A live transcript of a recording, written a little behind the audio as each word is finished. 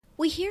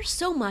We hear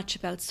so much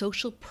about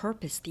social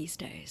purpose these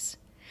days.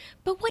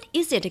 But what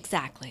is it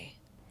exactly?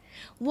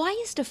 Why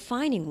is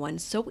defining one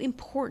so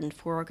important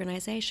for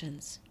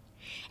organizations?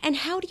 And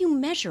how do you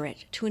measure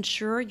it to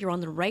ensure you're on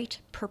the right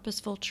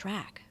purposeful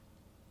track?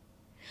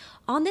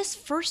 On this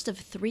first of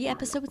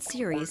 3-episode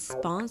series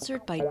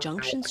sponsored by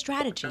Junction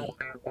Strategy,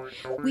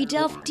 we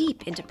delve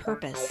deep into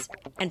purpose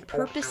and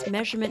purpose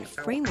measurement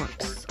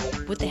frameworks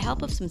with the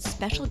help of some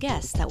special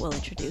guests that we'll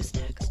introduce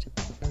next.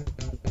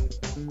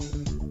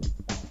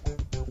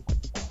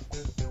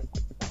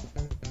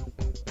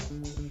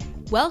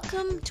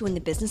 Welcome to In the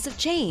Business of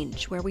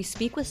Change, where we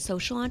speak with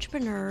social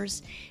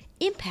entrepreneurs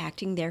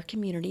impacting their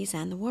communities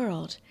and the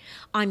world.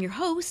 I'm your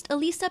host,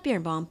 Elisa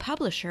Birnbaum,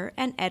 publisher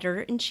and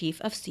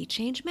editor-in-chief of Sea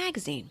Change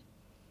magazine.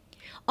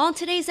 On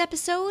today's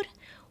episode,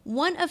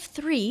 one of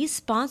 3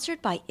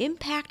 sponsored by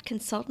impact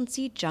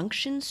consultancy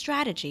Junction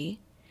Strategy,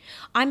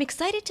 I'm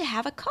excited to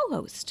have a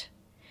co-host,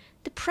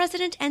 the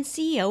president and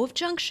CEO of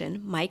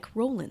Junction, Mike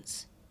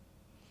Rowlands.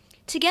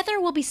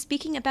 Together, we'll be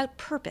speaking about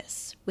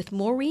purpose with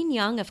Maureen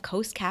Young of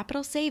Coast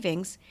Capital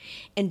Savings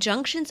and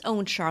Junction's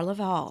own Charla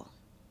Vall.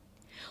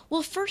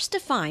 We'll first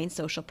define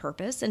social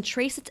purpose and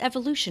trace its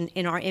evolution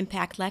in our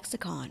impact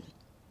lexicon.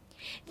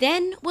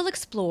 Then we'll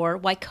explore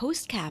why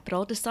Coast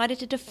Capital decided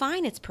to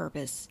define its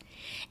purpose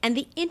and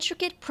the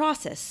intricate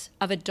process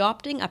of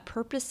adopting a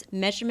purpose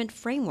measurement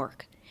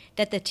framework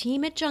that the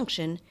team at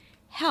Junction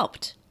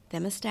helped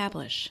them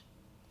establish.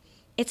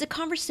 It's a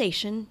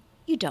conversation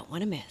you don't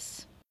want to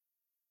miss.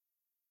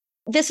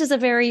 This is a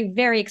very,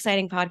 very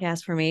exciting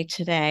podcast for me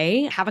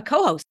today. I have a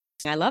co-host.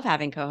 I love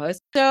having co-hosts.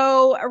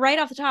 So right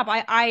off the top,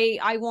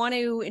 I want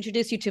to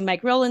introduce you to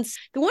Mike Rowlands.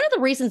 One of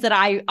the reasons that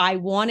I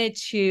wanted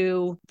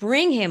to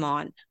bring him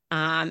on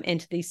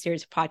into these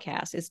series of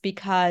podcasts is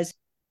because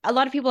a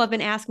lot of people have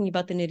been asking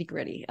about the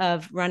nitty-gritty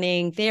of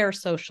running their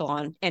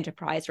social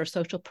enterprise or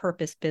social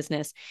purpose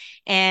business.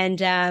 And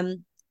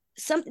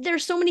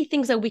there's so many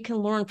things that we can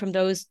learn from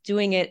those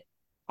doing it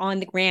on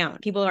the ground.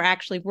 People are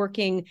actually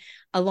working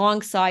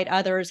alongside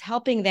others,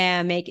 helping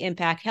them make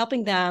impact,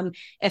 helping them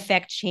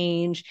affect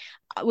change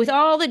with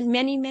all the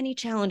many, many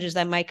challenges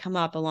that might come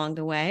up along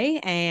the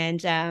way.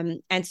 And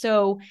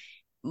so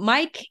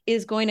Mike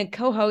is going to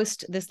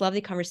co-host this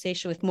lovely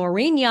conversation with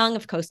Maureen Young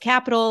of Coast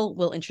Capital.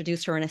 We'll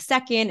introduce her in a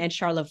second, and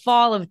Charla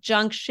Vall of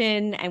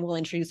Junction, and we'll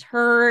introduce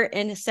her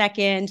in a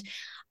second.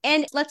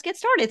 And let's get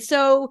started.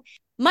 So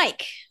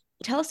Mike,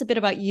 tell us a bit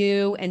about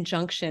you and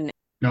Junction.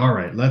 All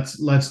right,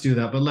 let's do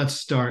that. But let's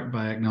start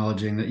by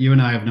acknowledging that you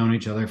and I have known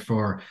each other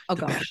for the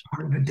better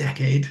part of a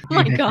decade. Oh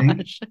my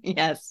gosh,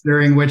 yes.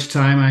 During which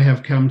time I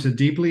have come to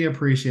deeply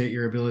appreciate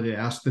your ability to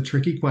ask the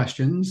tricky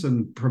questions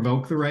and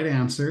provoke the right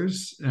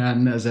answers.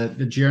 And as a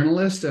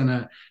journalist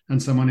and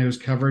someone who's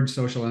covered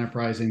social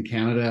enterprise in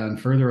Canada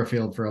and further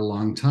afield for a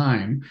long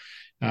time,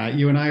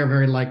 you and I are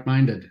very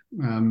like-minded.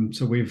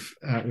 So we've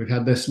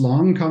had this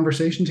long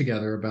conversation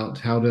together about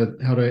how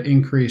to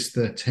increase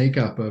the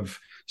take-up of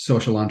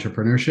social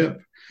entrepreneurship,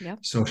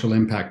 social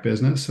impact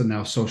business, and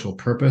now social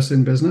purpose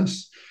in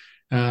business.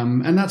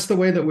 And that's the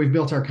way that we've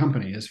built our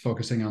company, is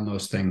focusing on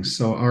those things.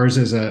 So ours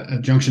is a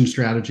Junction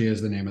Strategy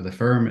is the name of the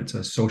firm. It's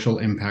a social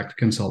impact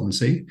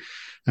consultancy.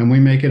 And we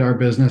make it our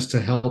business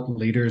to help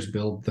leaders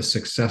build the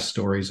success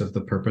stories of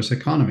the purpose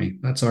economy.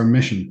 That's our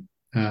mission.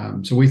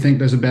 So we think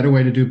there's a better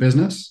way to do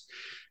business.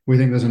 We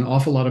think there's an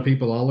awful lot of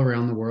people all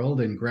around the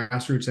world in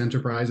grassroots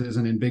enterprises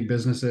and in big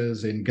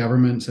businesses, in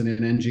governments and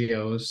in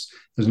NGOs.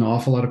 There's an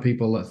awful lot of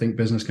people that think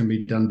business can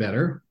be done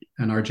better.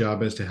 And our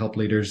job is to help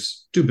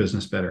leaders do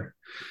business better.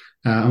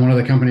 And one of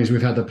the companies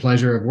we've had the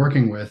pleasure of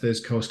working with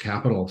is Coast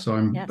Capital. So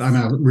I'm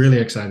really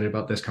excited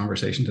about this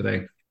conversation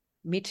today.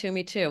 Me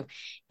too.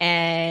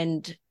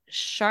 And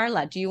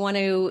Charla, do you want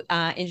to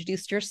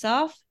introduce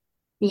yourself?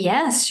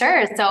 Yes,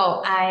 sure. So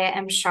I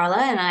am Charla,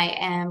 and I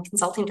am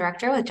consulting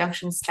director with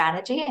Junction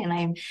Strategy,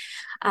 and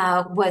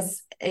I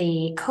was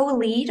a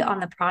co-lead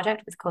on the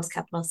project with Coast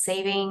Capital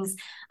Savings.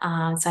 So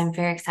I'm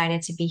very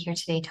excited to be here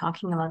today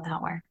talking about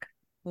that work.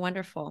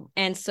 Wonderful.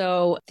 And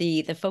so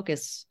the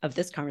focus of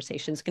this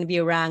conversation is going to be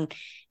around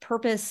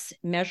purpose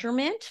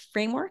measurement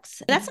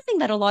frameworks. That's something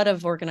that a lot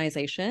of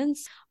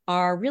organizations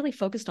are really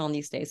focused on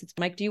these days.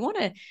 Mike, do you want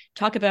to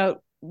talk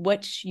about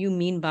what you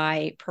mean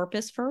by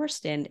purpose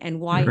first and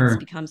why it's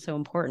become so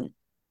important?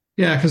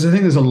 Yeah, because I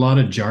think there's a lot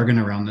of jargon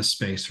around this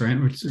space, right?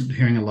 We're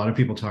hearing a lot of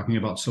people talking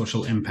about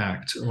social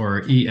impact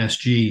or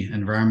ESG,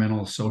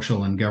 environmental,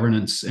 social, and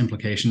governance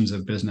implications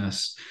of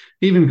business.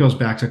 It even goes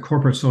back to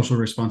corporate social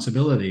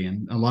responsibility,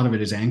 and a lot of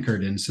it is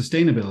anchored in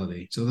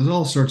sustainability. So there's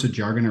all sorts of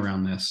jargon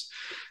around this.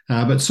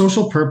 But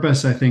social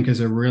purpose, I think, is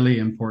a really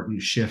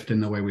important shift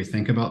in the way we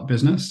think about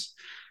business.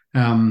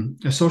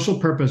 A social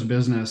purpose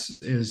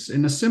business is,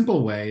 in a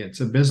simple way, it's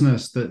a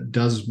business that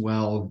does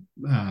well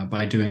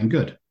by doing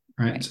good,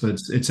 right? So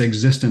its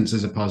existence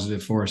is a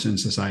positive force in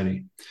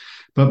society.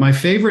 But my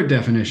favorite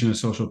definition of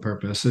social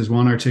purpose is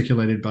one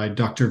articulated by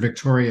Dr.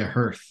 Victoria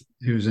Hirth,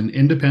 who's an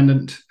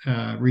independent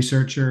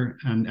researcher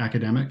and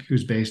academic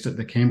who's based at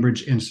the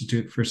Cambridge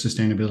Institute for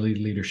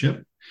Sustainability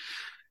Leadership.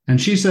 And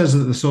she says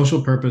that the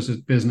social purpose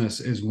of business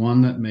is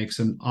one that makes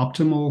an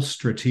optimal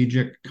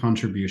strategic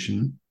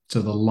contribution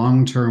to the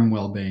long-term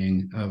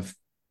well-being of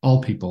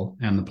all people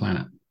and the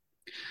planet.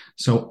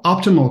 So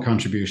optimal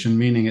contribution,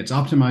 meaning it's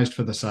optimized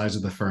for the size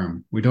of the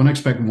firm. We don't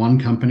expect one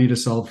company to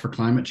solve for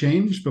climate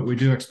change, but we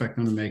do expect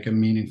them to make a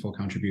meaningful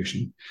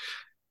contribution.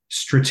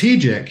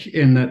 Strategic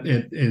in that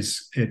it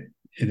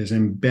is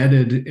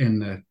embedded in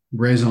the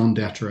raison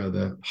d'etre,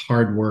 the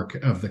hard work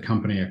of the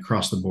company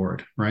across the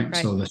board, right?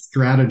 So the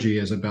strategy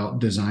is about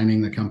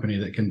designing the company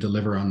that can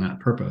deliver on that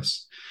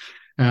purpose.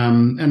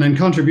 And then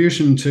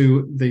contribution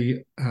to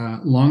the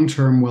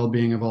long-term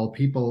well-being of all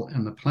people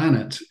and the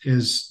planet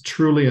is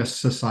truly a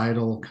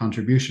societal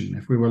contribution.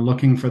 If we were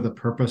looking for the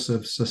purpose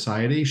of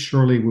society,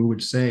 surely we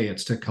would say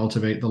it's to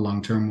cultivate the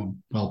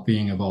long-term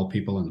well-being of all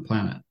people and the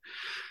planet.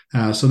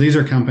 So these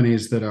are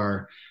companies that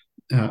are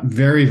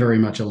very, very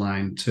much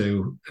aligned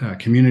to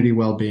community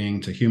well-being,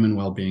 to human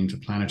well-being, to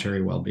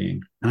planetary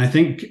well-being. And I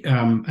think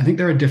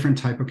they're a different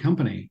type of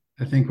company.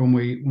 I think when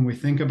we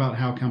think about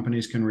how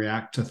companies can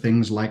react to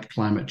things like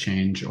climate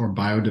change or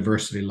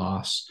biodiversity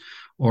loss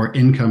or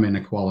income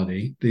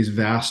inequality, these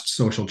vast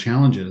social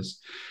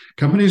challenges,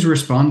 companies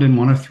respond in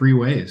one of three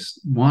ways.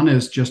 One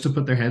is just to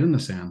put their head in the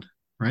sand,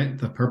 right?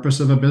 The purpose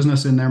of a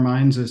business in their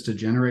minds is to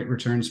generate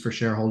returns for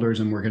shareholders,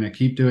 and we're going to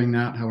keep doing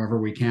that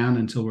however we can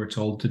until we're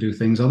told to do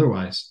things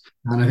otherwise.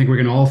 And I think we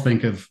can all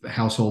think of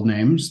household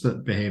names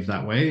that behave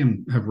that way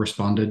and have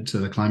responded to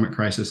the climate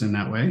crisis in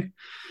that way.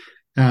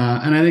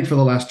 And I think for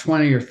the last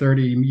 20 or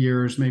 30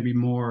 years, maybe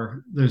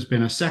more, there's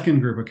been a second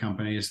group of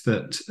companies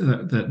that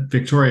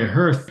Victoria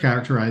Hirth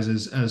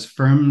characterizes as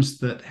firms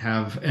that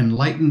have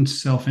enlightened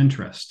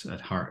self-interest at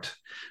heart.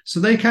 So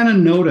they kind of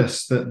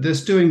notice that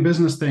this doing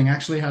business thing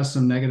actually has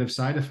some negative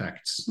side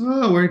effects.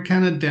 Oh, we're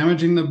kind of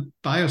damaging the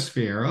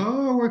biosphere.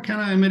 Oh, we're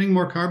kind of emitting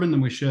more carbon than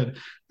we should.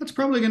 That's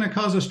probably going to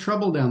cause us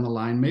trouble down the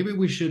line. Maybe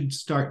we should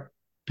start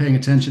paying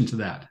attention to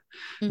that.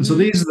 Mm-hmm. And so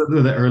these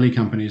are the early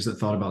companies that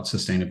thought about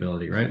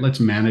sustainability, right? Let's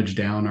manage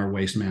down our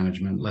waste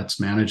management. Let's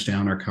manage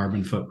down our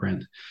carbon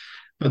footprint.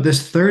 But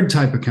this third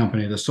type of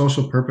company, the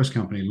social purpose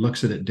company,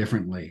 looks at it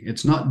differently.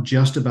 It's not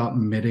just about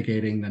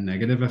mitigating the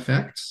negative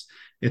effects.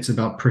 It's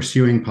about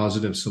pursuing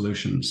positive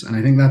solutions. And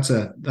I think that's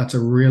a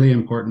really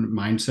important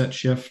mindset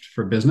shift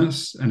for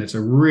business. And it's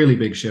a really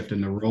big shift in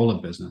the role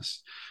of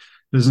business.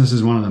 Business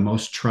is one of the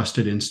most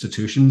trusted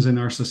institutions in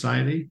our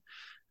society.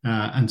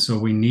 And so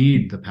we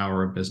need the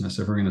power of business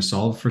if we're going to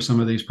solve for some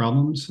of these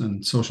problems.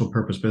 And social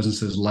purpose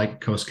businesses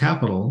like Coast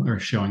Capital are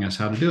showing us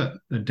how to do it.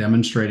 They're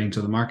demonstrating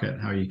to the market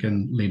how you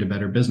can lead a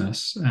better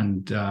business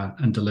and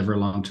deliver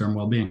long-term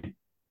well-being.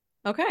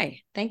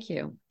 Okay, thank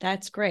you.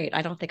 That's great.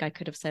 I don't think I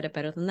could have said it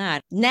better than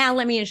that. Now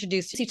let me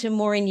introduce you to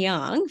Maureen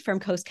Young from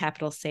Coast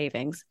Capital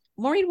Savings.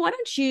 Maureen, why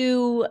don't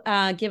you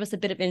give us a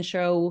bit of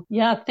intro?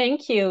 Yeah,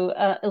 thank you,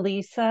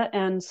 Elisa,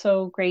 and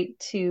so great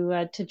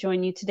to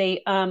join you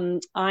today.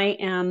 I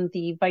am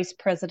the Vice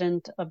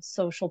President of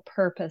Social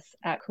Purpose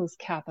at Coast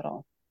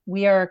Capital.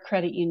 We are a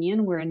credit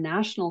union. We're a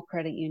national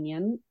credit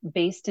union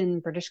based in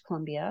British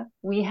Columbia.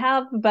 We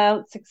have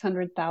about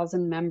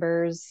 600,000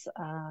 members,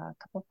 a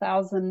couple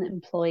thousand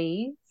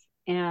employees.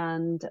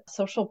 And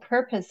social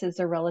purpose is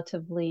a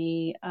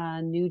relatively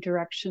new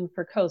direction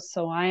for Coast.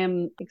 So I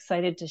am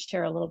excited to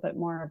share a little bit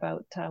more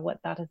about what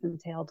that has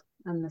entailed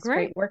and this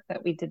great work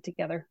that we did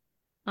together.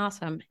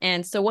 Awesome.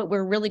 And so what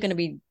we're really going to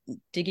be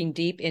digging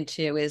deep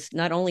into is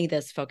not only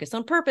this focus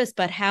on purpose,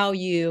 but how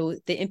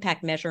the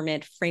impact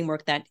measurement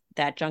framework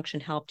that Junction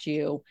helped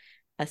you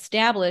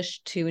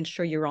establish to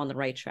ensure you're on the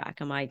right track.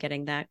 Am I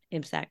getting that?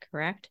 Is that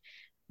correct?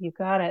 You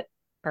got it.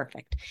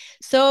 Perfect.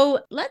 So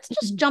let's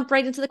just jump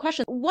right into the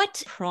question.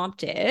 What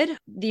prompted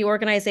the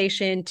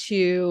organization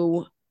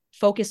to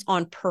focus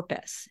on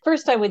purpose?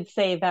 First, I would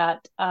say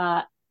that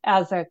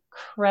as a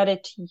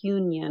credit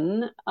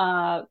union,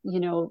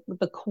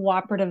 the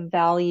cooperative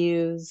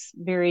values,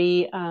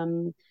 very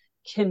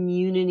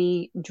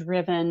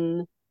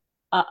community-driven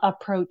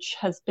approach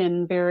has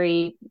been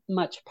very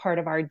much part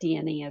of our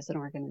DNA as an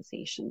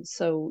organization.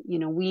 So,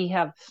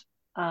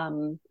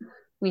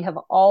 we have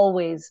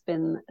always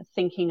been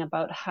thinking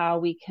about how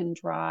we can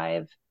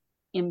drive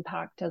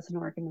impact as an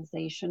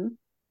organization.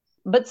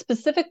 But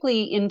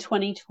specifically in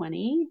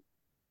 2020,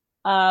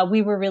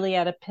 we were really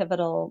at a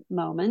pivotal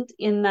moment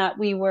in that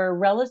we were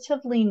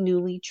relatively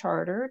newly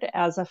chartered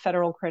as a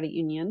federal credit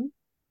union,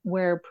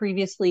 where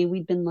previously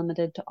we'd been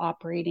limited to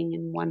operating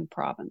in one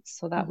province.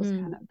 So that was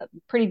kind of a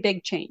pretty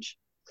big change.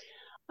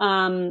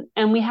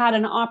 And we had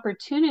an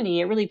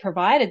opportunity, it really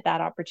provided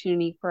that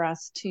opportunity for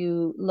us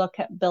to look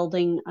at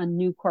building a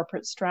new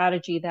corporate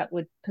strategy that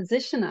would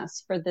position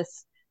us for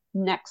this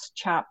next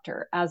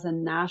chapter as a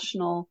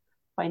national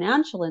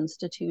financial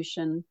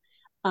institution,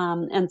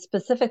 and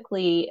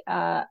specifically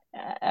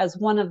as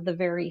one of the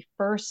very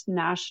first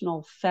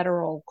national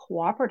federal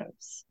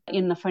cooperatives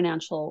in the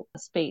financial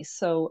space.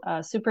 So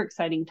super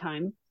exciting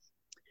time.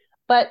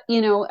 But,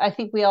 I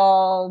think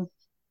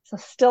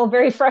it's still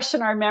very fresh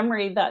in our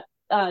memory that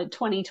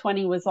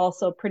 2020 was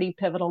also a pretty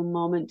pivotal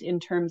moment in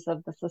terms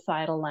of the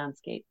societal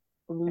landscape.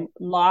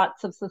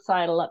 lots of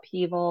societal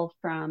upheaval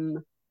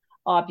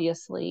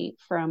obviously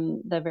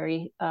from the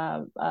very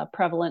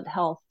prevalent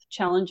health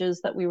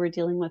challenges that we were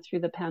dealing with through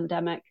the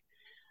pandemic,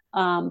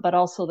 but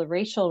also the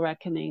racial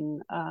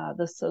reckoning,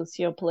 the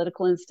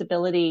socio-political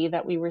instability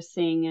that we were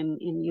seeing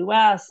in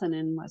US and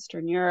in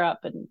Western Europe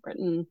and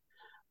Britain,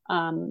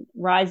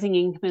 rising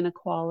income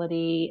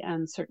inequality,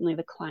 and certainly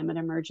the climate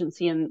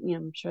emergency. And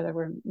I'm sure there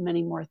were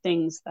many more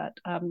things that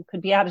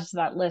could be added to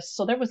that list.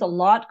 So there was a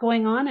lot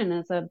going on. And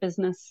as a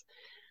business,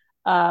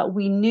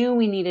 we knew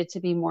we needed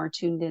to be more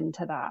tuned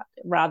into that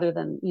rather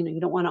than, you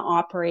don't want to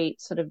operate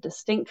sort of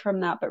distinct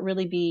from that, but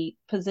really be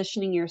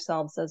positioning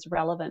yourselves as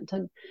relevant.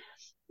 And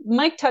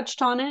Mike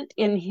touched on it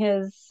in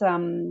his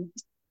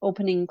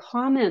opening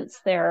comments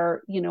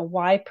there,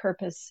 why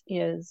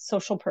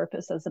social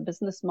purpose as a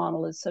business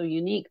model is so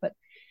unique, but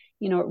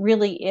it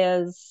really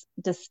is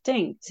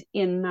distinct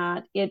in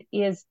that it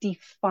is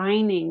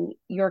defining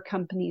your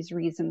company's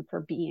reason for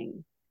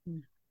being.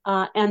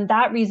 And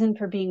that reason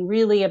for being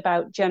really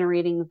about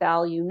generating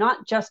value,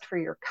 not just for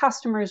your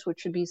customers,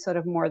 which would be sort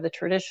of more the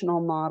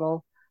traditional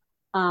model,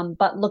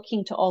 but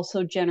looking to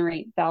also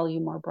generate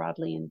value more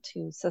broadly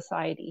into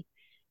society.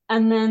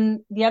 And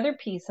then the other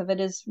piece of it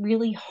is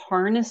really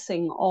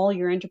harnessing all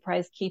your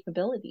enterprise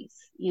capabilities,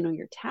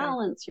 your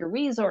talents, your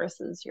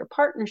resources, your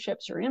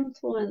partnerships, your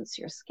influence,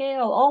 your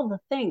scale, all the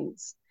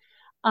things,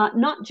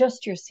 not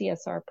just your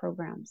CSR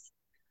programs.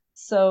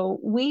 So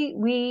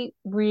we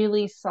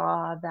really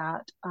saw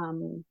that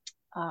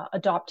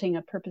adopting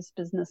a purpose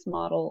business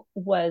model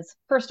was,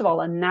 first of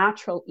all, a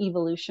natural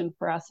evolution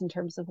for us in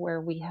terms of where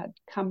we had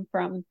come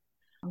from,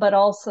 but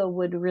also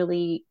would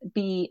really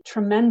be a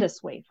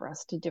tremendous way for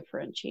us to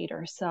differentiate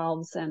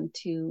ourselves and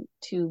to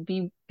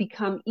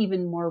become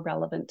even more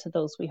relevant to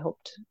those we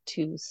hoped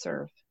to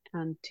serve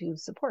and to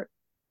support.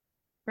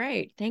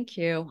 Great. Thank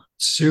you.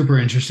 Super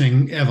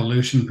interesting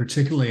evolution,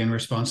 particularly in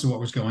response to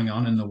what was going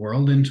on in the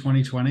world in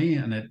 2020.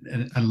 And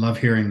I love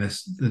hearing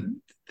this,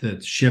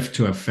 the shift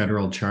to a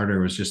federal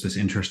charter was just this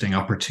interesting,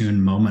 opportune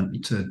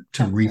moment to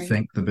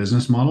rethink the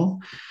business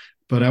model.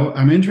 But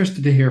I'm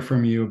interested to hear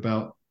from you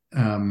about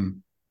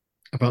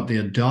the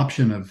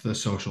adoption of the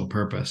social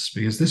purpose,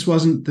 because this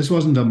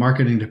wasn't a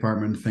marketing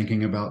department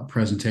thinking about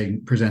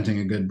presenting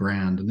a good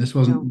brand, and this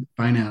wasn't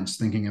finance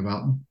thinking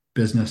about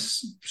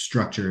business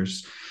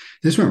structures.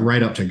 This went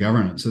right up to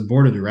governance. The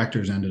board of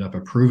directors ended up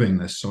approving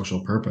this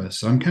social purpose.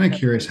 So I'm kind of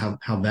curious how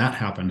that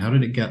happened. How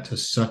did it get to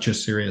such a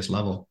serious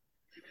level?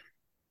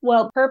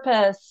 Well,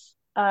 purpose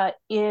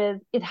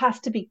it has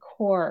to be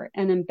core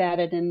and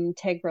embedded and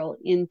integral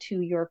into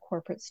your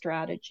corporate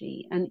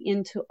strategy and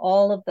into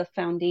all of the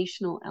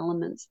foundational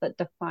elements that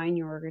define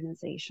your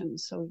organization.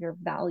 So your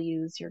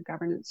values, your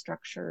governance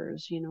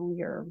structures,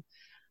 your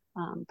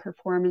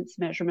performance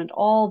measurement,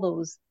 all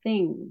those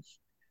things.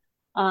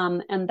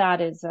 And that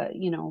is,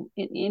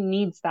 it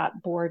needs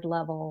that board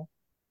level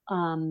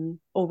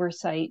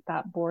oversight,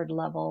 that board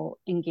level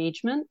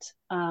engagement.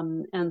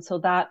 And so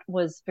that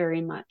was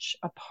very much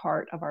a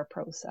part of our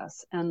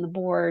process. And the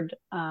board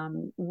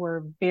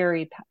were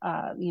very,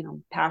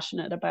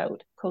 passionate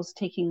about Coast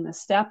taking this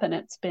step, and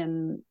it's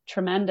been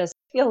tremendous.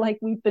 I feel like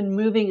we've been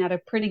moving at a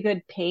pretty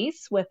good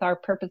pace with our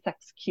purpose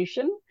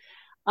execution,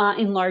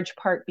 in large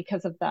part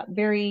because of that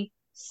very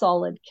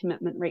solid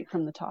commitment right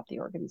from the top of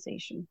the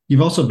organization.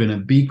 You've also been a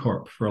B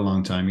Corp for a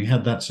long time. You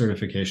had that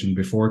certification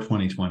before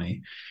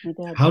 2020. I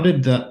did. How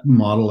did that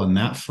model and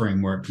that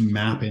framework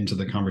map into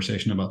the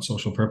conversation about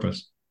social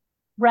purpose?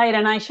 Right.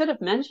 And I should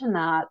have mentioned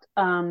that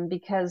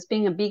because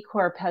being a B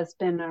Corp has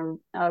been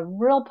a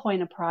real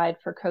point of pride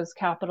for Coast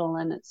Capital,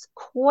 and it's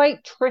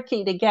quite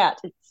tricky to get.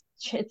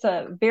 It's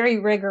a very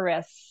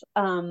rigorous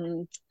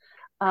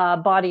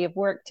body of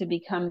work to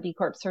become B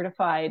Corp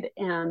certified.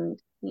 And,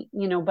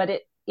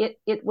 but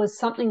it was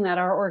something that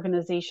our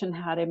organization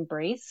had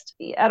embraced.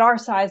 At our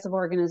size of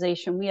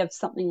organization, we have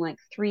something like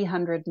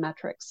 300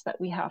 metrics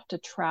that we have to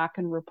track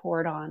and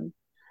report on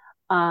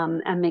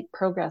and make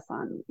progress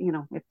on. We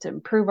have to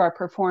improve our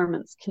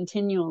performance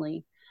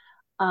continually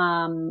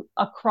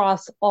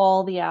across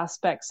all the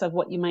aspects of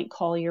what you might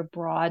call your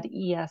broad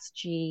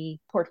ESG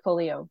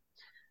portfolio.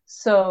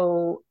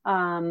 So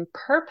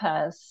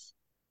purpose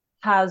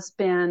has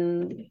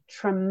been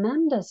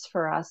tremendous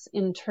for us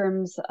in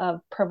terms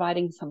of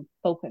providing some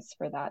focus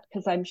for that.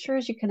 Because I'm sure,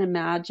 as you can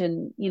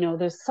imagine,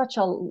 there's such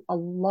a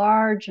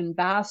large and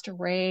vast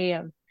array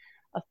of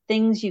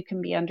things you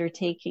can be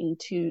undertaking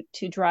to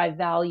drive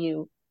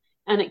value.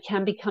 And it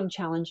can become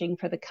challenging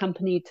for the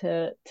company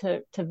to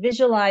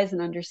visualize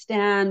and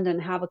understand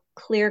and have a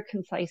clear,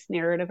 concise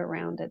narrative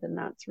around it. And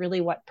that's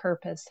really what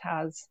purpose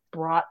has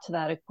brought to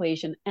that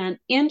equation. And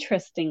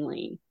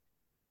interestingly,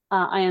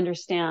 I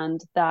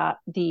understand that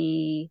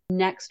the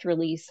next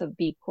release of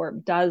B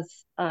Corp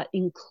does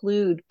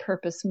include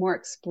purpose more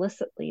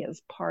explicitly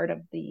as part of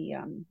the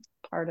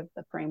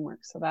framework.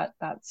 So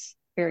that's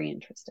very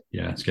interesting.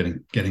 Yeah, it's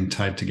getting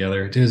tied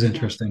together. It is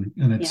interesting,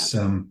 and it's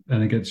I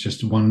think it's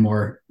just one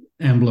more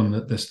emblem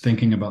that this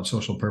thinking about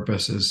social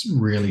purpose is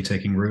really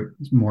taking root.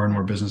 More and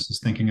more businesses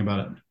thinking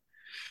about it.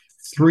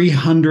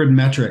 300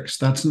 metrics.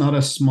 That's not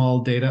a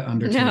small data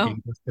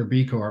undertaking No. for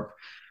B Corp.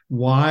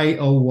 Why,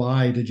 oh,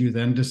 why did you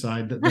then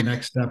decide that the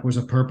next step was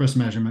a purpose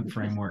measurement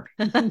framework?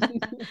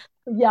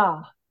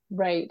 Yeah,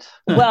 right.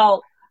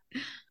 Well,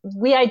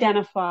 we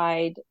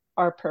identified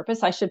our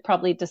purpose. I should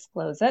probably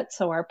disclose it.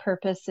 So, our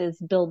purpose is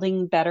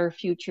building better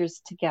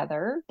futures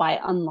together by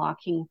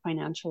unlocking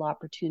financial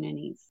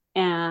opportunities.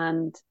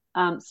 And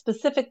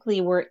specifically,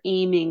 we're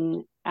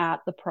aiming at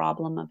the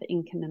problem of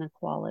income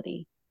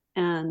inequality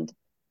and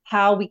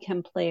how we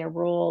can play a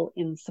role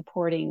in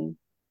supporting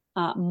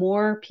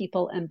more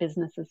people and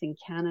businesses in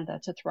Canada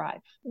to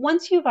thrive.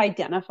 Once you've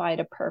identified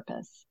a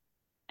purpose,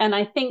 and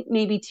I think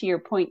maybe to your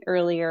point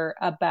earlier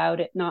about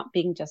it not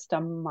being just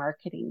a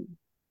marketing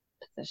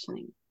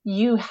positioning,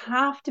 you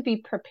have to be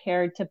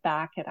prepared to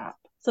back it up.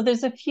 So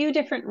there's a few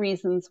different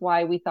reasons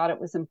why we thought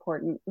it was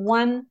important.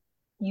 One,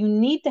 you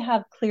need to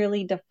have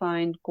clearly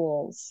defined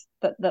goals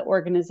that the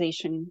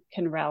organization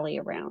can rally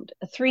around.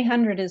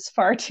 300 is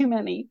far too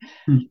many,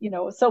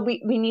 so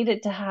we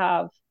needed to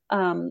have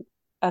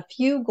a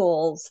few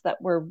goals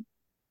that were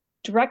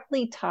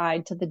directly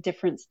tied to the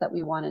difference that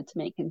we wanted to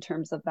make in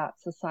terms of that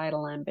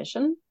societal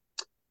ambition.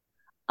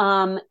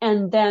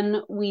 And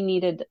then we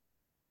needed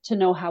to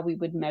know how we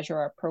would measure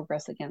our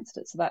progress against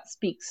it. So that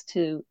speaks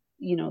to,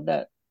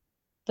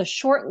 the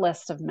short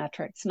list of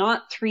metrics,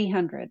 not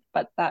 300,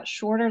 but that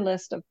shorter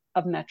list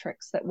of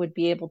metrics that would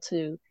be able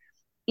to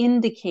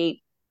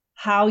indicate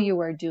how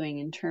you are doing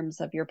in terms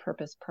of your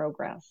purpose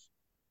progress.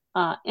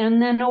 And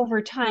then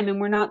over time,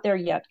 and we're not there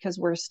yet because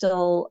we're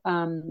still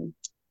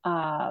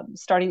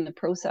starting the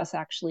process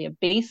actually of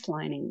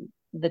baselining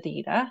the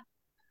data,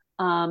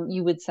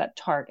 you would set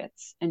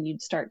targets and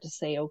you'd start to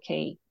say,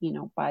 okay,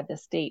 by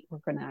this date, we're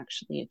going to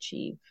actually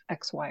achieve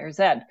X, Y, or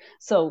Z.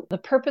 So the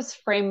purpose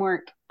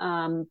framework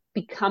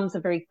becomes a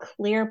very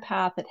clear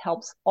path that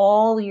helps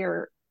all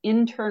your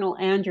internal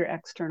and your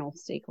external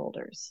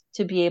stakeholders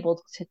to be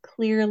able to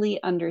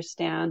clearly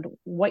understand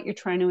what you're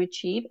trying to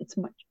achieve. It's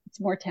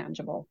more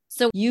tangible.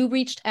 So you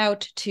reached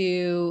out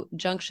to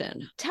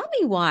Junction. Tell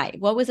me why.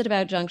 What was it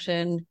about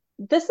Junction?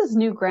 This is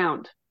new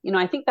ground.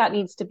 I think that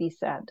needs to be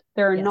said.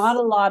 There are not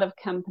a lot of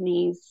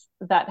companies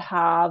that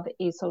have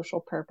a social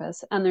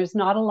purpose, and there's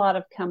not a lot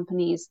of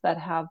companies that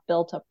have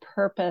built a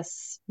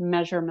purpose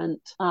measurement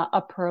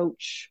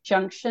approach.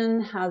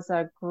 Junction has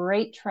a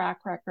great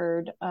track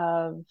record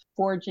of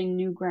forging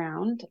new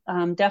ground.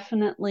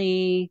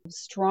 Definitely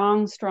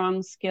strong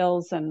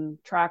skills and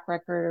track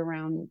record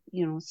around,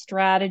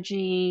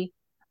 strategy,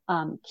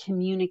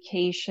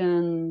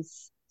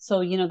 communications.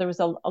 So, there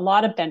was a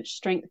lot of bench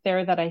strength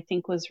there that I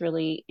think was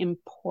really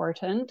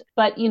important.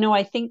 But,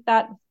 I think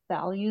that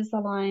Values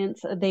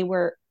Alliance, they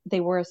were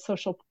a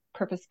social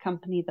purpose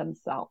company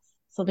themselves.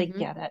 So they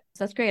get it.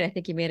 So that's great. I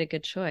think you made a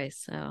good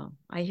choice. So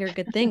I hear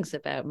good things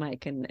about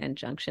Mike and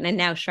Junction. And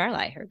now Charla,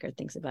 I heard good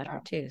things about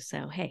her too.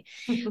 So, hey,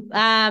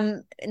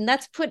 and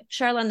let's put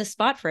Charla on the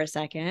spot for a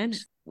second.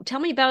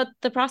 Tell me about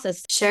the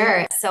process.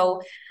 Sure.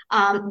 So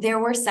there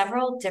were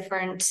several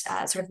different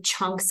sort of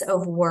chunks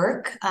of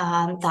work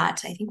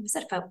that I think was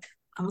at about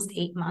almost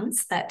 8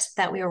 months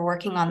that we were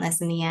working on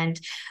this in the end.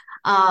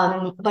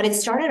 But it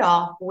started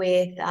off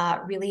with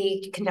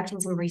really conducting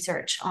some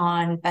research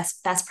on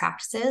best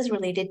practices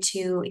related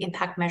to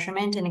impact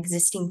measurement and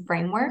existing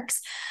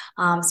frameworks,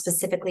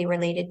 specifically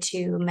related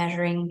to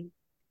measuring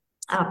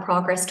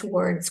progress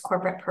towards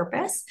corporate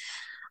purpose.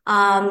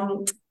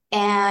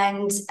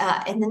 And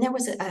then there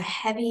was a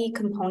heavy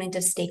component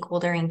of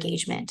stakeholder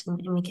engagement,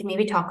 and we can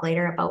maybe talk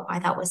later about why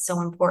that was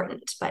so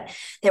important. But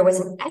there was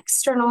an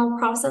external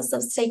process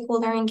of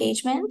stakeholder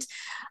engagement,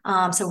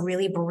 so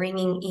really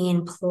bringing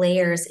in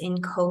players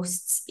in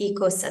Coast's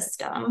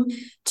ecosystem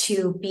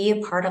to be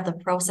a part of the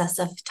process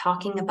of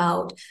talking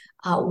about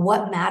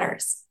what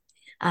matters,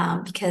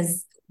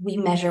 because we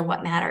measure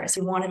what matters.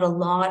 We wanted a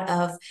lot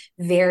of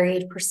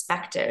varied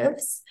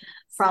perspectives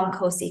from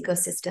Coast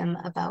ecosystem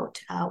about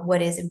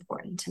what is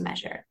important to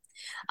measure.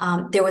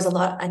 There was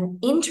an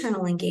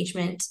internal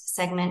engagement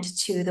segment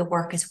to the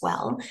work as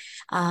well.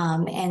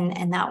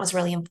 And that was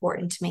really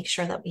important to make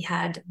sure that we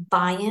had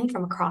buy-in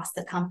from across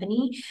the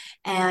company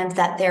and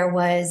that there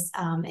was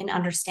an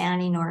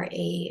understanding or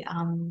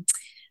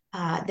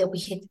that we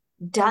had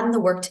done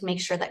the work to make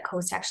sure that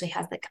Coast actually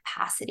has the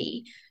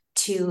capacity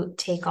to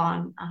take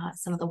on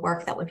some of the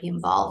work that would be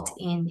involved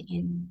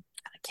in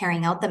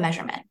carrying out the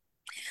measurement.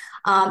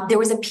 There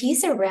was a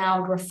piece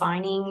around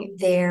refining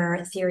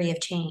their theory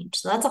of change.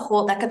 So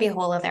that could be a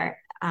whole other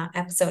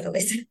episode, at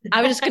least.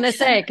 I was just going to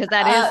say, because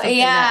that is something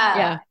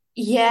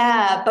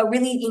Yeah, but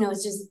really,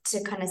 it's just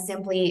to kind of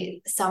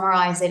simply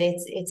summarize it,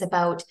 it's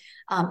about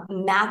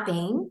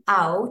mapping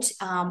out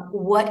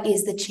what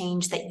is the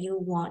change that you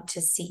want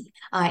to see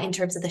in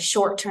terms of the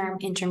short-term,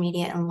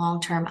 intermediate, and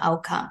long-term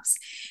outcomes.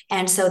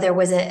 And so there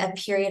was a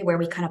period where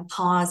we kind of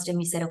paused and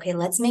we said, okay,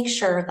 let's make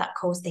sure that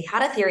Coast, they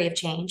had a theory of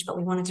change, but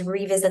we wanted to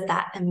revisit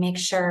that and make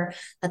sure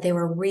that they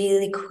were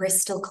really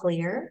crystal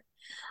clear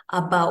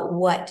about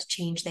what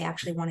change they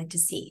actually wanted to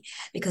see.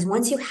 Because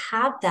once you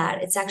have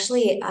that, it's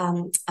actually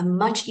a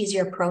much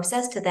easier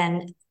process to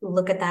then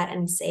look at that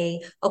and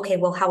say, okay,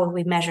 well, how would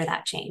we measure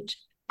that change?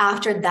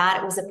 After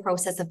that, it was a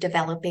process of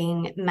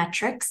developing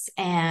metrics,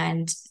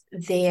 and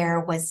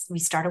we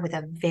started with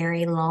a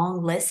very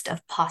long list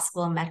of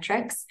possible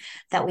metrics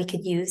that we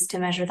could use to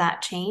measure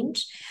that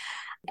change.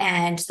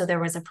 And so there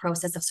was a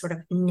process of sort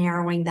of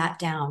narrowing that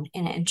down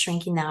and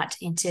shrinking that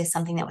into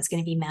something that was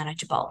going to be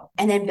manageable,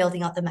 and then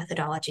building out the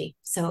methodology.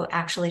 So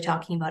actually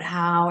talking about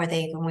how are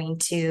they going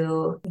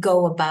to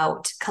go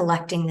about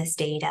collecting this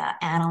data,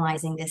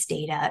 analyzing this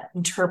data,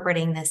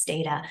 interpreting this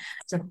data.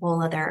 It's a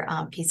whole other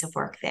piece of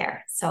work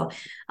there. So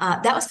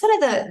that was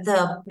kind of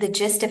the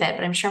gist of it,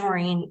 but I'm sure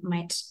Maureen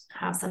might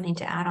have something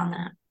to add on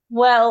that.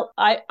 Well,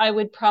 I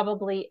would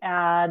probably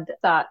add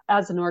that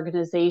as an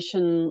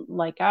organization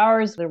like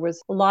ours, there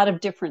was a lot of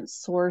different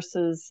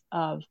sources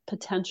of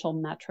potential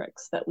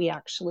metrics that we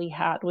actually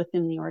had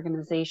within the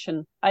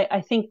organization. I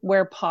think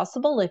where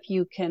possible, if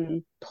you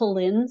can pull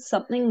in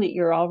something that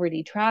you're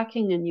already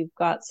tracking and you've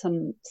got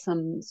some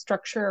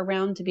structure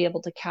around to be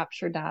able to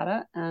capture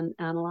data and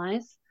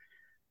analyze,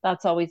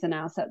 that's always an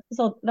asset.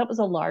 So that was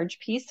a large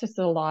piece. There's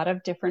a lot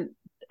of different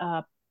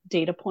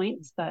data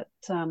points that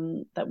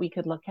we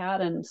could look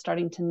at, and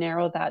starting to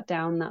narrow that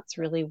down. That's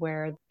really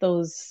where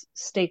those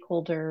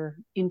stakeholder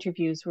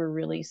interviews were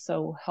really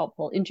so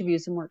helpful.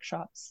 Interviews and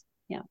workshops.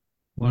 Yeah.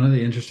 One of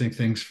the interesting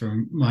things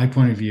from my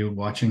point of view,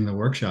 watching the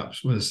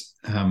workshops, was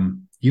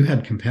you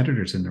had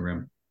competitors in the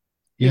room.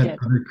 You had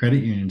other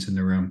credit unions in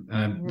the room.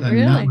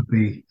 Really? And that would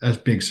be a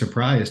big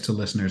surprise to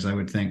listeners, I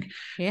would think.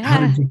 Yeah. How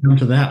did you come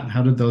to that?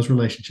 How did those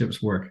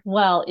relationships work?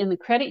 Well, in the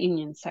credit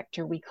union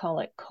sector, we call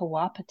it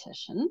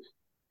co-opetition.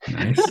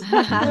 Nice.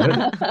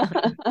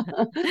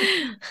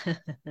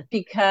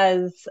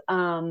 Because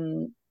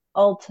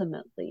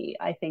ultimately,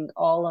 I think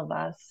all of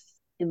us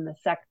in the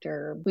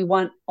sector, we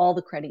want all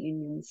the credit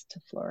unions to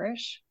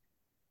flourish.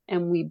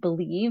 And we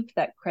believe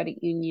that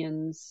credit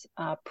unions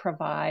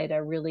provide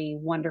a really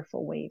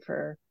wonderful way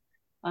for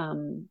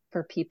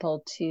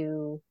people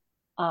to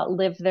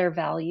live their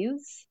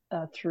values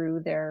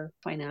through their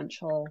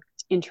financial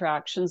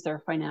interactions, their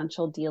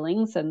financial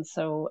dealings. And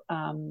so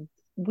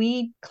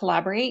we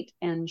collaborate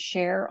and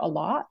share a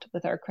lot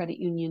with our credit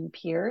union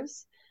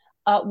peers.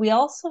 We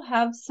also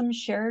have some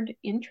shared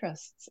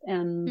interests,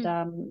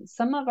 and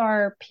some of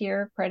our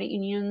peer credit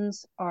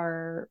unions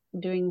are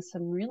doing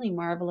some really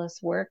marvelous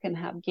work and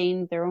have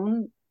gained their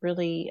own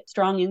really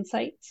strong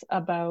insights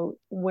about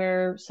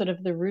where sort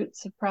of the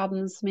roots of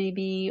problems may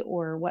be,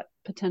 or what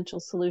potential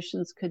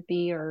solutions could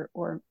be,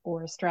 or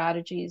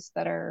strategies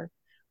that are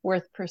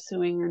worth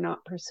pursuing or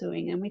not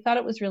pursuing. And we thought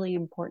it was really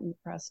important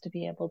for us to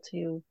be able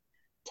to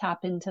tap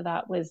into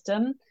that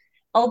wisdom.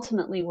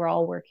 Ultimately, we're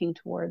all working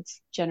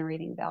towards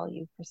generating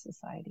value for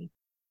society.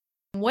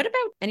 What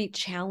about any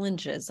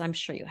challenges? I'm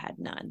sure you had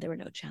none. There were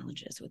no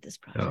challenges with this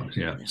project. Oh,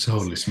 yeah.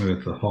 Totally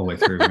smooth the whole way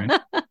through,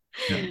 right?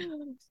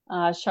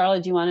 Yeah.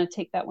 Charlotte, do you want to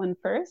take that one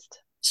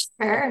first?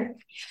 Sure.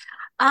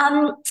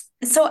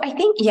 So I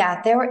think,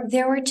 yeah,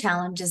 there were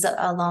challenges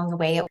along the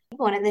way.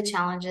 One of the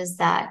challenges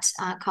that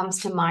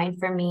comes to mind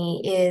for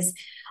me is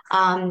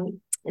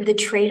the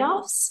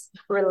trade-offs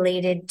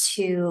related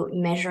to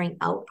measuring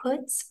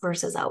outputs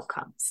versus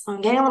outcomes. I'm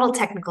getting a little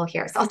technical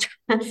here, so I'll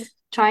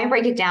try and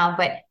break it down.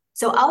 But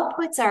so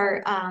outputs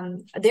are,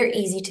 they're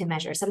easy to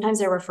measure. Sometimes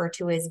they're referred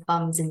to as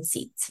bums in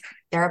seats.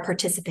 They're a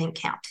participant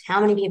count. How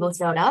many people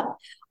showed up,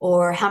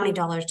 or how many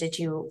dollars did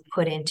you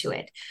put into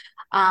it?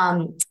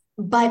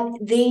 But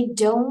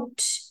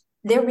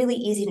they're really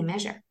easy to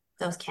measure,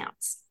 those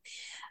counts.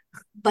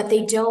 But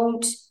they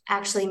don't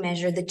actually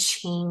measure the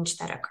change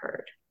that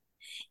occurred.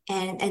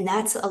 And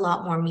that's a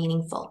lot more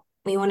meaningful.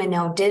 We want to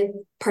know, did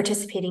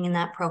participating in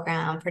that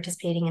program,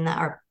 participating in that,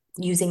 or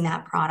using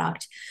that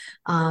product,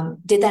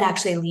 did that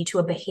actually lead to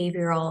a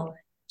behavioral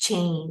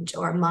change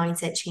or a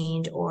mindset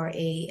change, or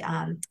a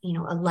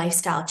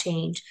lifestyle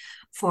change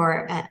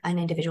for an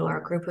individual or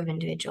a group of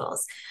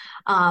individuals?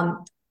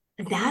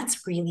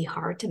 That's really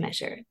hard to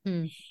measure.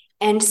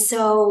 And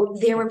so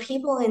there were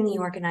people in the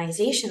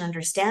organization,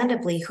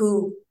 understandably,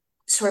 who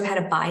sort of had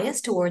a bias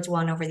towards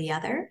one over the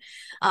other.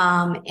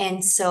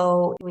 And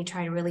so we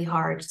tried really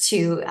hard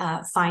to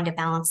find a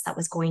balance that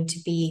was going to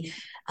be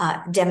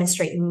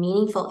demonstrate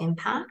meaningful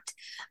impact,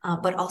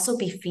 but also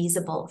be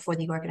feasible for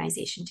the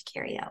organization to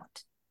carry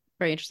out.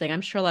 Very interesting. I'm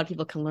sure a lot of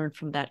people can learn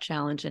from that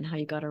challenge and how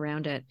you got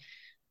around it.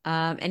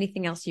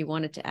 Anything else you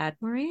wanted to add,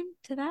 Maureen,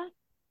 to that?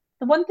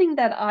 The one thing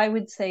that I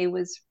would say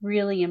was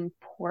really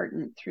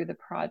important through the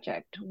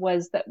project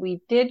was that we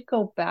did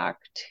go back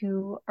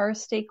to our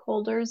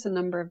stakeholders a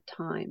number of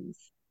times,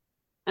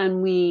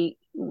 and we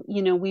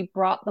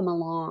brought them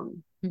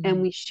along,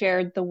 and we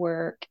shared the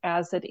work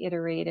as it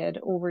iterated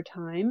over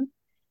time.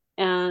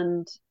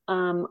 And,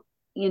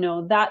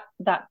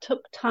 that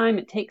took time.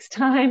 It takes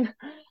time.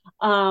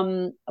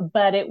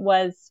 But it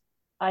was,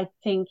 I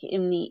think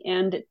in the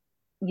end, it,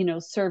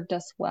 served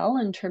us well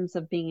in terms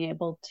of being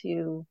able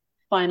to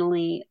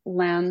finally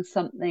land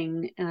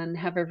something and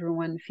have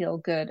everyone feel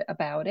good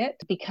about it,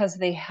 because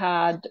they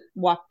had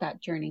walked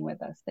that journey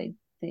with us.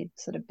 They'd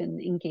sort of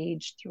been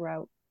engaged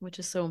throughout. Which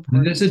is so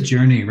important. It is a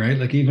journey, right?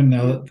 Like even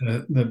now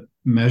that the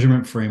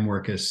measurement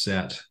framework is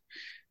set,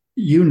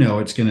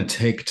 it's going to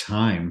take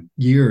time,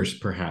 years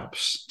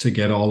perhaps, to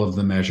get all of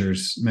the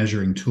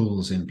measuring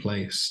tools in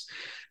place.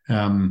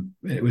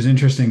 It was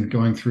interesting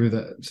going through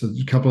that. So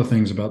a couple of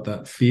things about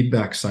that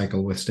feedback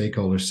cycle with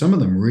stakeholders. Some of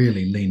them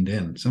really leaned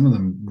in. Some of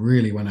them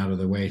really went out of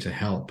their way to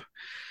help.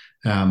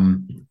 But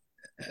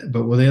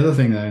the other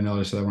thing that I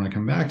noticed that I want to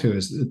come back to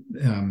is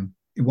that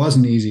it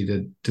wasn't easy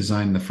to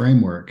design the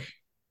framework.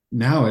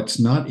 Now it's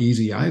not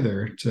easy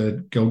either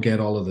to go get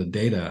all of the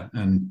data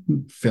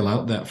and fill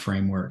out that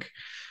framework.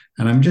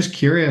 And I'm just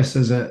curious,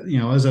 as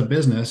a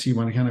business, you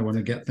want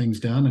to get things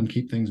done and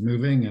keep things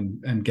moving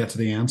and get to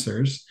the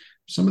answers.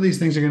 Some of these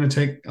things are going to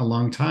take a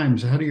long time.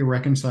 So how do you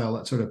reconcile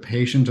that sort of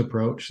patient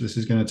approach? This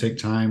is going to take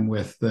time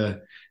with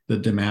the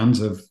demands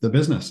of the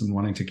business and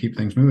wanting to keep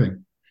things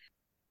moving.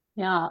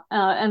 Yeah.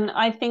 And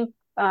I think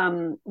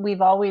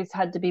we've always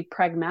had to be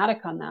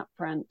pragmatic on that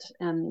front.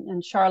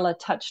 And Charla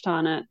touched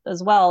on it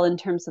as well in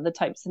terms of the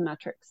types of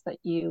metrics that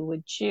you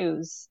would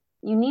choose.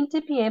 You need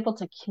to be able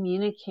to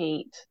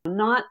communicate,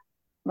 not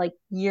like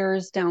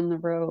years down the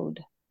road,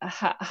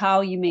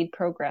 how you made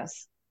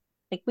progress.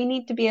 Like we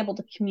need to be able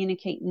to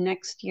communicate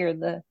next year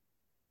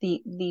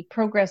the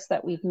progress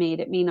that we've made.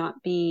 It may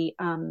not be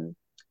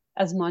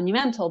as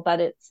monumental,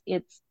 but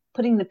it's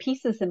putting the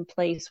pieces in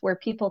place where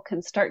people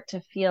can start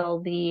to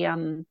feel the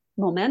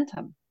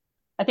momentum.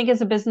 I think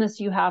as a business,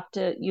 you have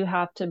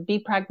to be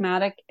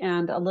pragmatic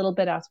and a little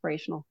bit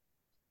aspirational.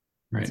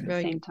 Right. At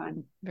the same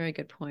time. Very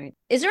good point.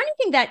 Is there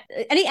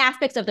any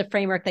aspects of the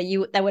framework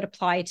that would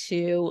apply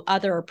to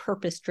other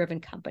purpose-driven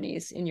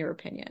companies, in your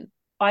opinion?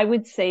 I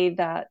would say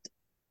that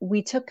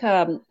we took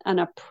an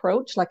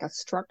approach, like a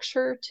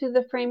structure to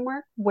the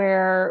framework,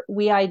 where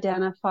we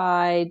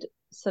identified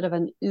sort of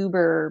an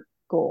Uber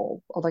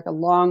goal, or like a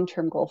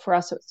long-term goal. For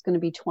us, it's going to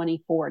be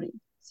 2040.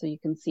 So you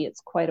can see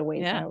it's quite a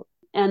ways out.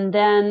 And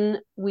then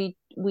we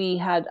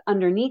had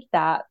underneath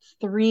that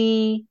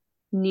 3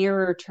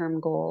 nearer term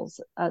goals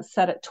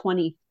set at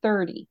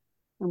 2030.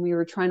 And we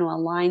were trying to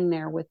align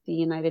there with the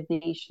United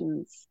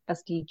Nations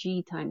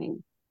SDG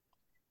timing.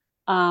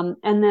 And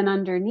then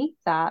underneath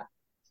that,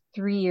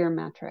 3-year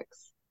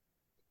metrics.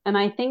 And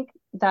I think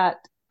that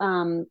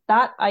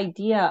that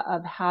idea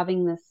of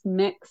having this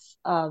mix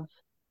of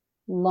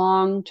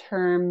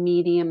long-term,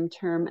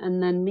 medium-term,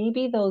 and then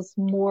maybe those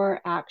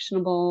more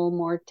actionable,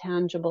 more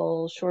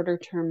tangible,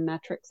 shorter-term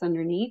metrics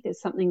underneath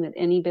is something that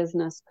any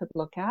business could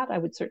look at. I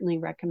would certainly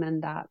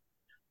recommend that.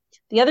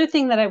 The other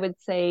thing that I would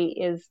say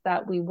is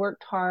that we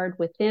worked hard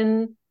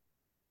within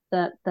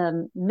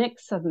the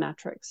mix of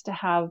metrics to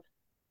have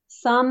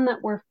some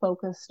that were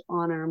focused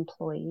on our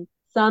employees,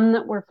 some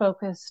that were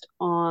focused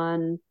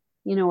on,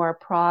 our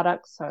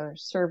products, our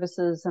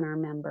services, and our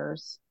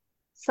members,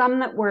 some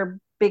that were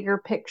bigger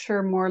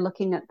picture, more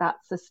looking at that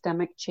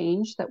systemic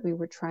change that we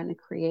were trying to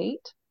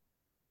create.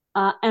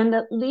 And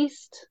at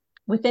least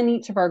within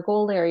each of our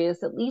goal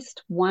areas, at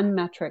least one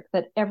metric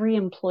that every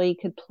employee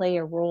could play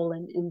a role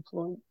in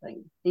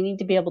influencing. They need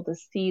to be able to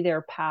see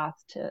their path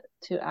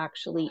to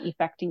actually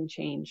effecting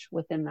change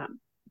within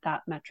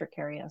that metric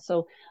area.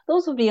 So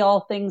those would be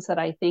all things that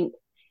I think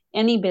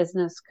any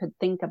business could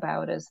think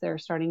about as they're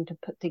starting to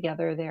put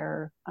together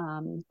their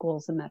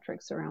goals and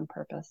metrics around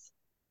purpose.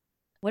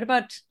 What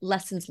about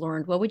lessons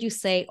learned? What would you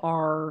say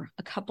are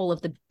a couple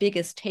of the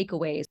biggest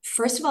takeaways?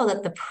 First of all,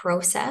 that the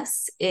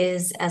process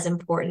is as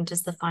important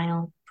as the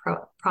final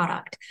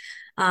product.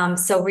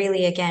 So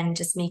really, again,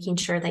 just making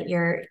sure that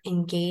you're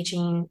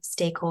engaging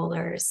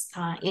stakeholders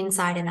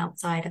inside and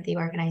outside of the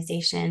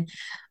organization,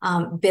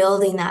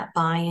 building that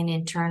buy-in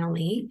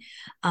internally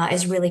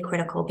is really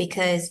critical,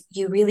 because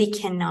you really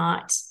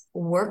cannot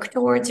work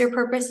towards your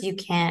purpose. You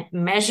can't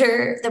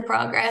measure the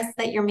progress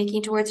that you're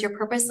making towards your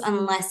purpose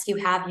unless you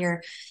have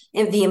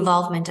the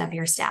involvement of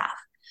your staff.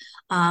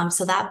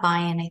 So that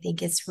buy-in, I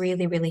think, is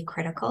really, really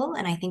critical.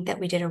 And I think that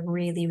we did a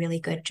really,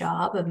 really good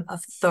job, a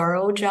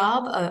thorough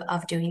job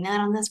of doing that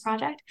on this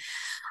project.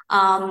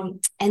 And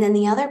then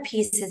the other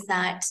piece is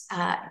that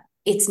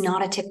it's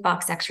not a tick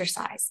box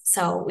exercise.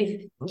 So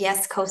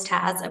yes, Coast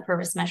has a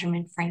purpose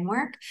measurement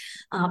framework,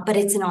 but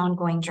it's an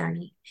ongoing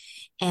journey.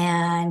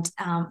 And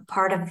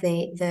part of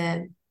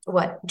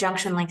what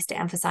Junction likes to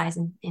emphasize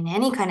in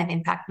any kind of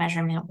impact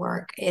measurement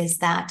work is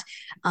that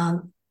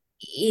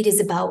it is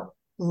about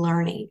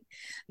learning.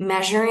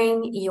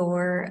 Measuring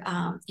your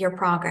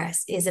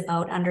progress is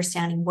about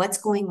understanding what's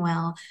going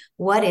well,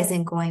 what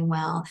isn't going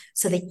well,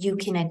 so that you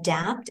can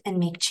adapt and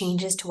make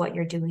changes to what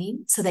you're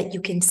doing so that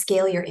you can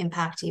scale your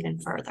impact even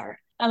further.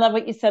 I love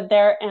what you said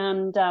there.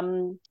 And,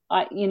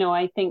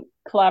 I think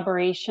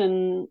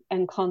collaboration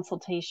and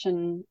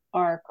consultation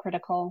are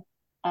critical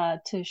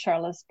to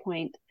Charla's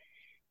point,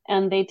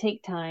 and they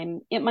take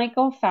time. It might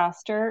go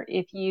faster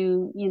if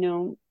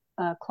you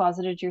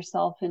closeted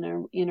yourself in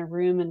a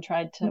room and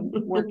tried to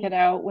work it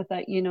out with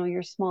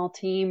your small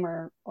team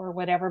or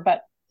whatever.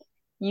 But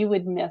you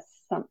would miss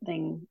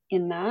something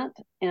in that.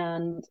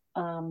 And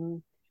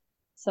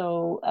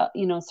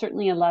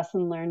certainly a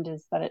lesson learned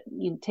is that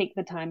you take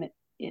the time it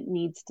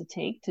needs to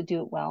take to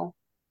do it well.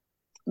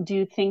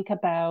 Do think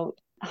about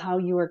how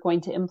you are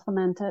going to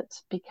implement it,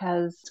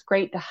 because it's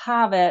great to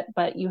have it,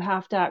 but you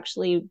have to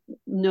actually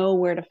know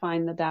where to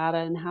find the data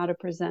and how to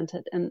present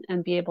it,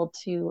 and be able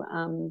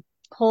to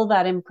pull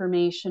that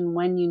information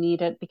when you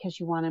need it, because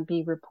you want to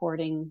be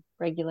reporting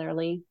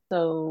regularly.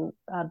 So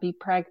be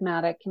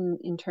pragmatic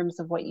in terms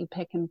of what you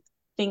pick, and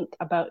think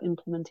about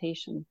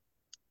implementation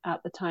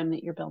at the time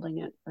that you're building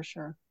it, for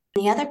sure.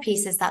 The other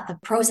piece is that the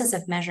process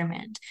of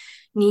measurement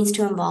needs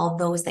to involve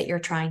those that you're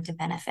trying to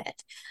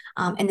benefit.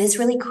 And this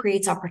really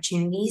creates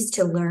opportunities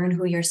to learn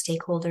who your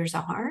stakeholders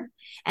are.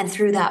 And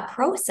through that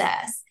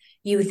process,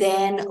 you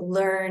then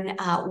learn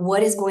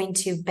what is going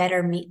to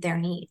better meet their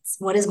needs,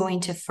 what is going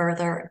to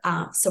further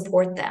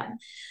support them.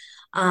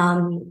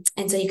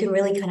 And so you can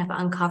really kind of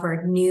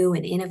uncover new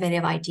and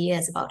innovative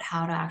ideas about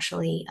how to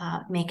actually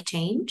make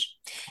change.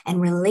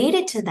 And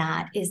related to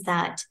that is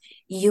that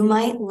you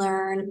might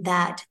learn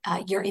that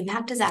your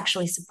impact is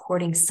actually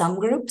supporting some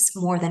groups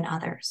more than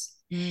others.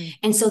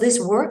 And so this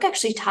work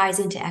actually ties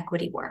into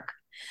equity work.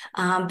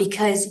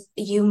 Because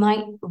you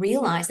might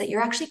realize that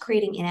you're actually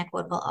creating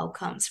inequitable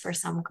outcomes for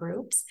some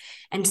groups.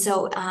 And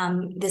so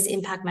this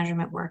impact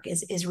measurement work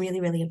is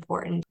really, really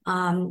important.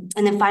 And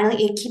then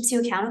finally, it keeps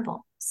you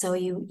accountable. So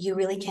you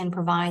really can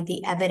provide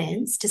the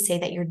evidence to say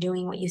that you're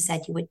doing what you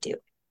said you would do.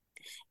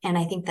 And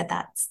I think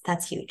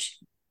that's huge.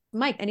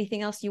 Mike,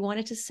 anything else you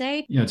wanted to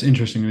say? Yeah, it's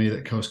interesting to me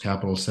that Coast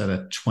Capital set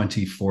a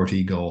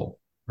 2040 goal.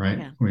 Right.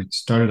 Yeah. We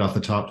started off the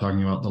top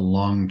talking about the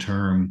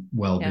long-term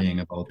well-being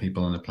of all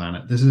people on the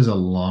planet. This is a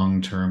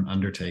long-term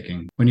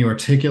undertaking. When you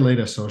articulate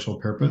a social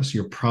purpose,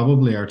 you're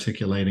probably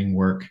articulating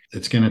work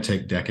that's going to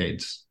take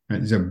decades.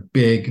 Right? These are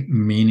big,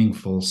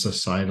 meaningful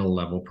societal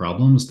level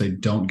problems. They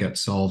don't get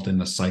solved in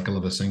the cycle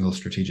of a single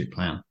strategic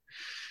plan.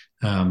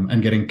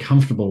 And getting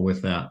comfortable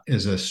with that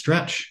is a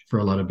stretch for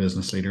a lot of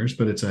business leaders,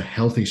 but it's a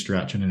healthy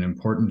stretch and an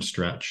important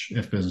stretch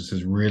if business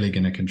is really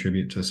going to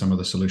contribute to some of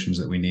the solutions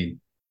that we need.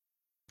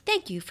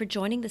 Thank you for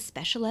joining this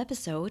special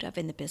episode of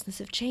In the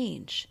Business of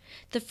Change,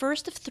 the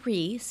first of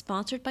 3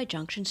 sponsored by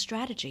Junction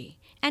Strategy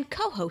and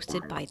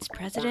co-hosted by its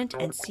president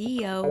and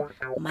CEO,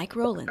 Mike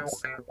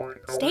Rollins.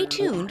 Stay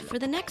tuned for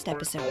the next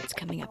episodes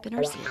coming up in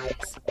our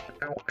series.